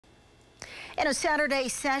In a Saturday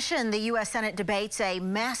session, the U.S. Senate debates a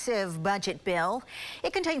massive budget bill.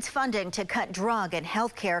 It contains funding to cut drug and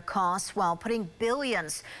health care costs while putting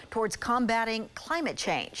billions towards combating climate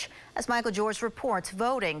change. As Michael George reports,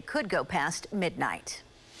 voting could go past midnight.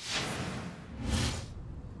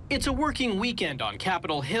 It's a working weekend on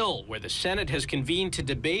Capitol Hill, where the Senate has convened to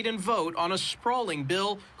debate and vote on a sprawling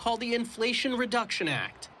bill called the Inflation Reduction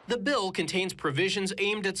Act. The bill contains provisions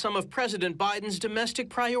aimed at some of President Biden's domestic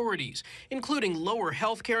priorities, including lower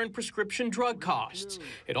health care and prescription drug costs.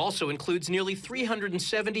 It also includes nearly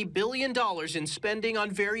 $370 billion in spending on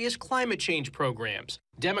various climate change programs.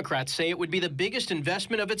 Democrats say it would be the biggest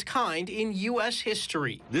investment of its kind in U.S.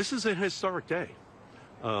 history. This is a historic day.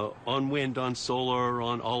 On wind, on solar,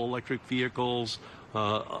 on all-electric vehicles,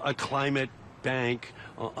 a climate bank,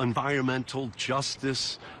 environmental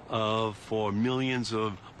justice for millions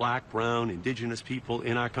of black, brown, indigenous people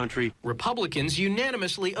in our country. Republicans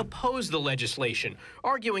unanimously oppose the legislation,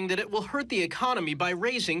 arguing that it will hurt the economy by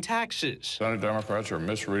raising taxes. Senate Democrats are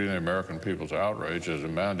misreading the American people's outrage as a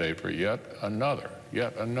mandate for yet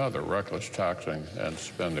another reckless taxing and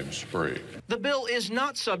spending spree. The bill is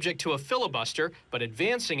not subject to a filibuster, but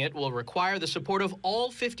advancing it will require the support of all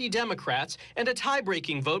 50 Democrats and a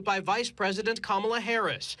tie-breaking vote by Vice President Kamala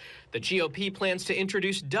Harris. The GOP plans to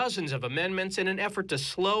introduce dozens of amendments in an effort to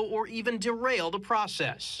slow or even derail the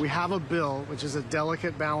process. We have a bill which is a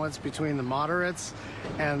delicate balance between the moderates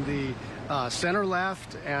and the center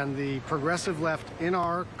left and the progressive left in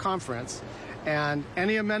our conference, and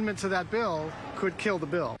any amendment to that bill could kill the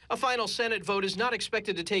bill. A final Senate vote is not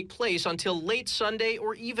expected to take place until late Sunday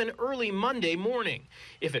or even early Monday morning.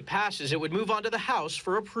 If it passes, it would move on to the House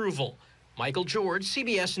for approval. Michael George,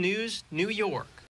 CBS News, New York.